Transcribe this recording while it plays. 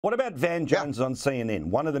What about Van Jones on CNN,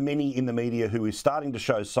 one of the many in the media who is starting to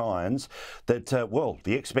show signs that, well,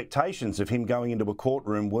 the expectations of him going into a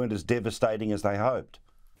courtroom weren't as devastating as they hoped?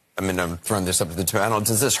 I mean, I'm throwing this up to the panel.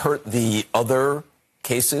 Does this hurt the other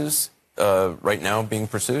cases right now being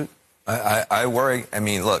pursued? I worry. I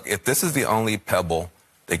mean, look, if this is the only pebble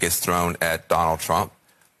that gets thrown at Donald Trump,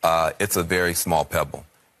 it's a very small pebble.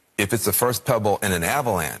 If it's the first pebble in an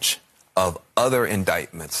avalanche of other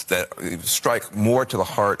indictments that strike more to the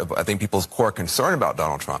heart of, I think, people's core concern about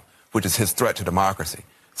Donald Trump, which is his threat to democracy.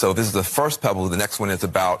 So if this is the first pebble, the next one is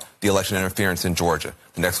about the election interference in Georgia.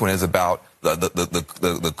 The next one is about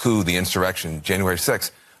the coup, the insurrection, January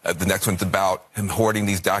 6th. The next one's about him hoarding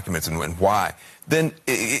these documents and why. Then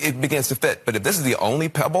it begins to fit. But if this is the only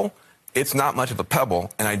pebble, it's not much of a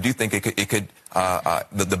pebble. And I do think the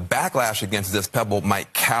backlash against this pebble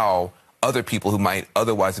might cow other people who might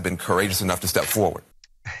otherwise have been courageous enough to step forward.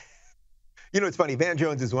 You know, it's funny. Van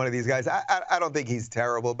Jones is one of these guys. I don't think he's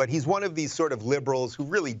terrible, but he's one of these sort of liberals who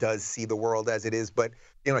really does see the world as it is. But,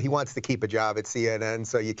 you know, he wants to keep a job at CNN,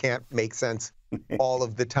 so you can't make sense all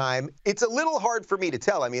of the time. It's a little hard for me to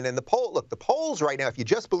tell. I mean, in the poll, look, the polls right now, if you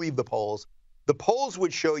just believe the polls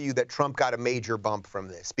would show you that Trump got a major bump from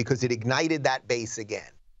this because it ignited that base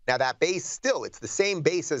again. Now, that base still, it's the same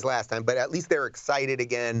base as last time, but at least they're excited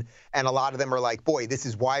again. And a lot of them are like, boy, this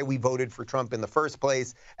is why we voted for Trump in the first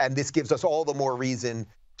place. And this gives us all the more reason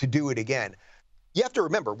to do it again. You have to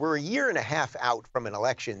remember, we're a year and a half out from an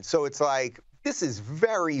election. So it's like, this is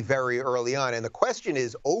very, very early on. And the question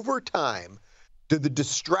is, over time, do the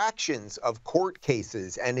distractions of court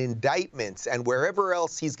cases and indictments and wherever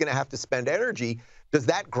else he's going to have to spend energy, does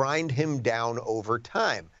that grind him down over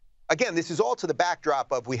time? Again, this is all to the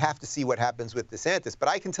backdrop of we have to see what happens with DeSantis. But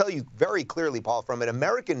I can tell you very clearly, Paul, from an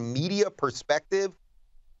American media perspective,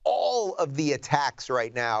 all of the attacks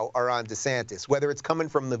right now are on DeSantis, whether it's coming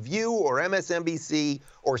from The View or MSNBC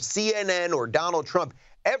or CNN or Donald Trump.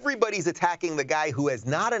 Everybody's attacking the guy who has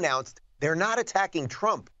not announced. They're not attacking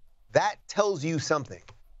Trump. That tells you something.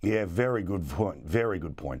 Yeah, very good point. Very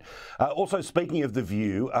good point. Also, speaking of The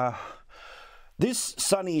View, this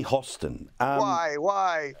Sunny Hostin.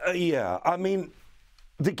 Why? Yeah, I mean,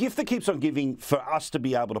 the gift that keeps on giving for us to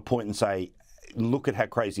be able to point and say, look at how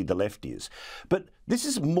crazy the left is. But this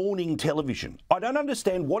is morning television. I don't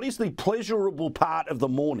understand what is the pleasurable part of the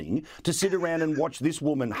morning to sit around and watch this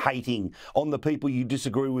woman hating on the people you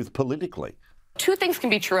disagree with politically. Two things can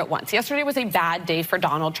be true at once. Yesterday was a bad day for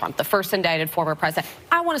Donald Trump, the first indicted former president.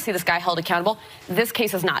 I want to see this guy held accountable. This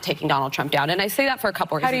case is not taking Donald Trump down. And I say that for a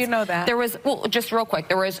couple reasons. How do you know that? There was, well, just real quick,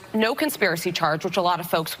 there was no conspiracy charge, which a lot of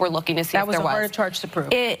folks were looking to see if there was. That was a harder charge to prove.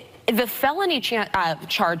 The felony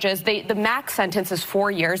charges, the max sentence is 4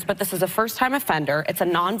 years, but this is a first-time offender. It's a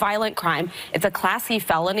nonviolent crime. It's a Class E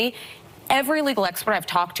felony. Every legal expert I've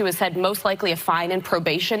talked to has said most likely a fine and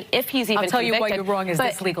probation if he's even convicted. I'll tell you why you're wrong as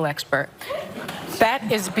this legal expert. That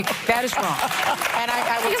is wrong. And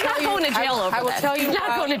I will He's tell not you, going to jail over I will this. tell you He's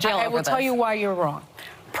not going to jail over this. I will tell you why you're wrong.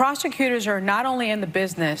 Prosecutors are not only in the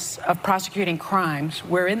business of prosecuting crimes,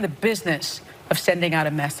 we're in the business of sending out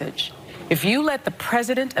a message. If you let the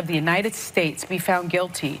President of the United States be found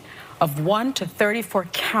guilty of 1 to 34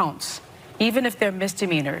 counts, even if they're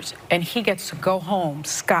misdemeanors, and he gets to go home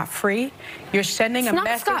scot-free, you're sending a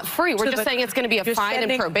message. It's not scot-free. We're just saying it's going to be a fine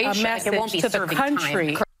and probation. It won't be serving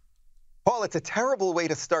time. Paul, it's a terrible way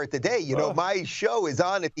to start the day. You know, my show is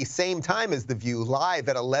on at the same time as The View, live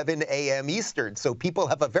at 11 a.m. Eastern. So people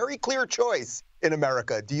have a very clear choice in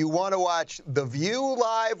America. Do you want to watch The View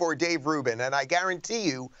live or Dave Rubin? And I guarantee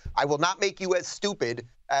you, I will not make you as stupid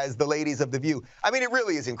as the ladies of The View. I mean, it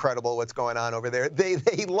really is incredible what's going on over there. They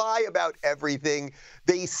lie about everything.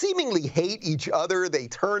 They seemingly hate each other. They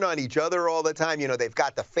turn on each other all the time. You know, they've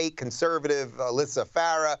got the fake conservative Alyssa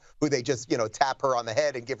Farah, who they just, you know, tap her on the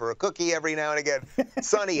head and give her a cookie every now and again.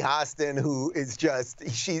 Sunny Hostin, who is just,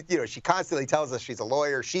 she constantly tells us she's a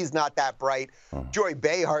lawyer. She's not that bright. Joy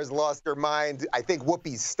Behar's lost her mind. I think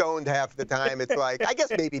Whoopi's stoned half the time. It's like, I guess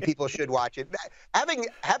maybe people should watch it.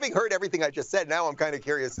 Having heard everything I just said, now I'm kind of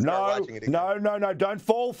curious. No, don't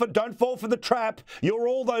fall for the trap. You're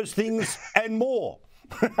all those things and more.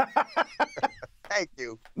 Thank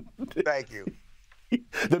you.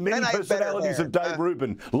 The many personalities of Dave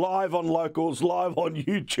Rubin, live on Locals, live on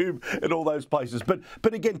YouTube, and all those places.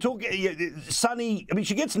 But again, Sunny, I mean,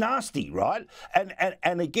 she gets nasty, right?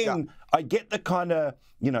 And again, yeah. I get the kind of,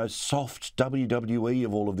 you know, soft WWE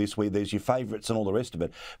of all of this, where there's your favourites and all the rest of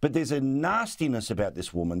it. But there's a nastiness about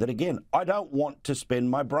this woman that, again, I don't want to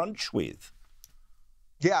spend my brunch with.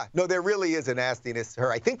 Yeah, no, there really is a nastiness to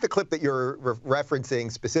her. I think the clip that you're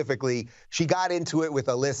referencing specifically, she got into it with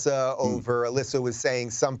Alyssa over, Alyssa was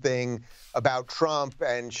saying something about Trump,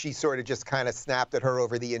 and she sort of just kind of snapped at her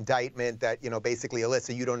over the indictment that, you know, basically,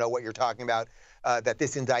 Alyssa, you don't know what you're talking about, that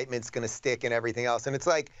this indictment's going to stick and everything else. And it's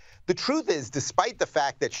like, the truth is, despite the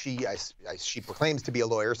fact that she proclaims to be a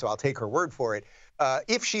lawyer, so I'll take her word for it,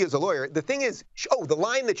 if she is a lawyer, the thing is, the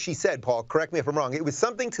line that she said, Paul, correct me if I'm wrong, it was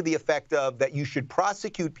something to the effect of that you should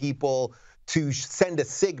prosecute people to send a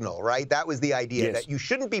signal, right? That was the idea, that you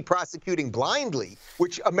shouldn't be prosecuting blindly,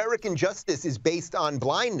 which American justice is based on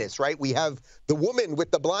blindness, right? We have the woman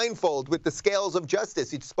with the blindfold, with the scales of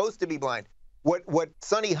justice. It's supposed to be blind. What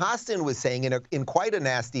Sunny Hostin was saying in quite a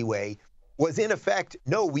nasty way was, in effect,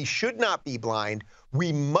 no, we should not be blind.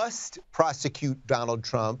 We must prosecute Donald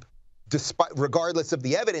Trump regardless of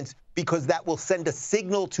the evidence, because that will send a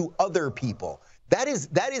signal to other people. That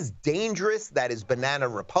is dangerous. That is Banana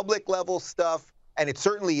Republic level stuff. And it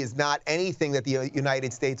certainly is not anything that the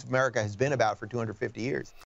United States of America has been about for 250 years.